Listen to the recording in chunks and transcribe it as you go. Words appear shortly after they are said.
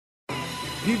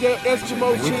DJ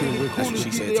Eskimo Chili, the That's what coolest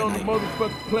she said DJ on the tonight.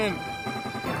 motherfucking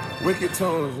planet. Wicked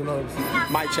tones, you know what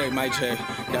I'm saying? Mic check.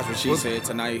 That's what she said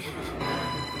tonight.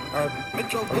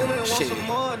 Shit.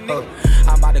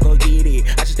 I'm about to go get it.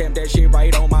 I just stamp that shit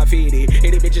right on my fitty.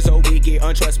 Any bitches so wicked,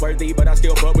 untrustworthy, but I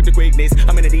still butt with the quickness.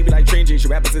 I'm in the deep like trenches.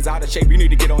 Your rappers is out of shape. You need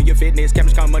to get on your fitness.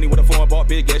 Cameras count money with a foreign bought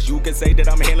big. Yes, you can say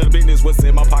that I'm handling the business. What's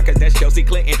in my pockets? That's Chelsea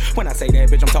Clinton. When I say that,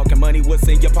 bitch, I'm talking money. What's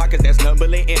in your pockets? That's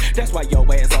numbering. That's why your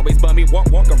ass always bummy. Walk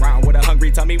around with a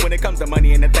hungry tummy. When it comes to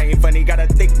money and the thing funny, got a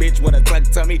thick bitch with a tuck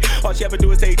tummy. All she ever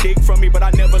do is take dick from me, but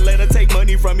I never let her take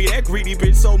money from me. That greedy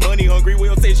bitch so money hungry.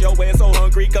 Will say your ass so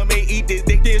hungry. Come and eat this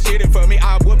dick, this shit it for me.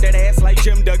 I whoop that ass like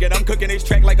Jim Duggan. I'm cooking this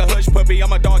track like a hush puppy.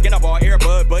 I'm a dog and I bought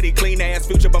Airbud, buddy. Clean ass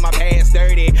future, but my past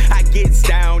dirty. I gets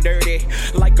down dirty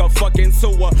like a fucking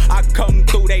sewer. I come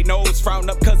through they nose, frown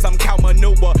up cause I'm cow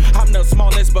manure. I'm the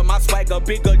smallest, but my swagger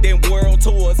bigger than world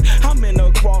tours. I'm in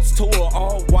a cross tour,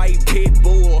 all white pit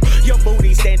bull. Your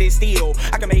booty standing still,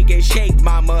 I can make it shake,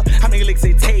 mama. How many licks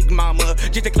it take, mama?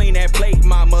 Just to clean that plate,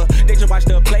 mama. They just watch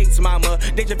the plates, mama.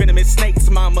 They just venomous snakes,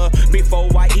 mama. Before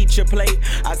I eat your plate,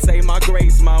 I say my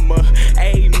grace, mama.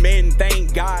 Amen,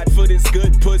 thank God for this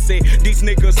good pussy. These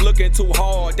niggas looking too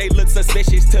hard, they look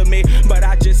suspicious to me. But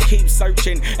I just keep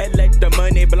searching and let the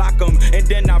money block them. And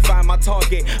then I find my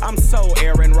target, I'm so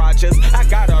Aaron Rodgers. I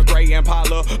got a gray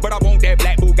Impala, but I want that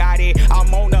black Bugatti.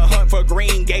 I'm on the hunt for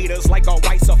green gators like a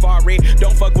white safari.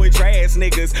 Don't fuck with trash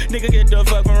niggas, nigga get the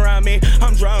fuck from around me.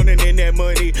 I'm drowning in that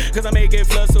money, cause I make it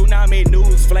flood tsunami.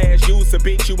 News flash, use a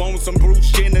bitch, you on some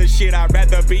Bruce Jenner shit. I'd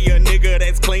rather be a nigga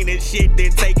that's clean as shit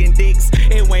than taking dicks.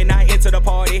 And when I enter the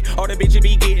party, all the bitches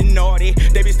be getting naughty.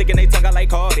 They be sticking they tongue out like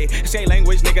Cardi. Say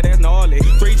language, nigga, that's gnarly.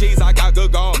 3 G's, I got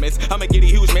good garments. I'ma get a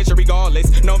huge measure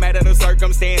regardless, no matter the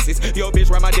circumstances. Yo, bitch,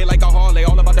 ride my dick like a Harley.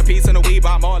 All about the peace and the weed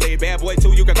by Marley. Bad boy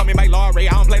too, you can call me Mike Laurie.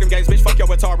 I don't play them games, bitch, fuck your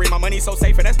Atari. My money's so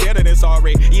safe and that's better than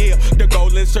sorry. Yeah, the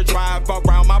goal is to drive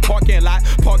around my parking lot.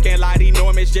 Parking lot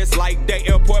enormous, just like the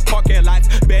airport parking lots.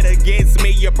 Bet against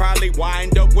me, you probably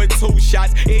wind up with 2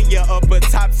 shots in your upper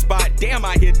top spot. Damn,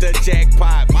 I hit the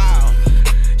jackpot. Wow.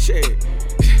 Shit.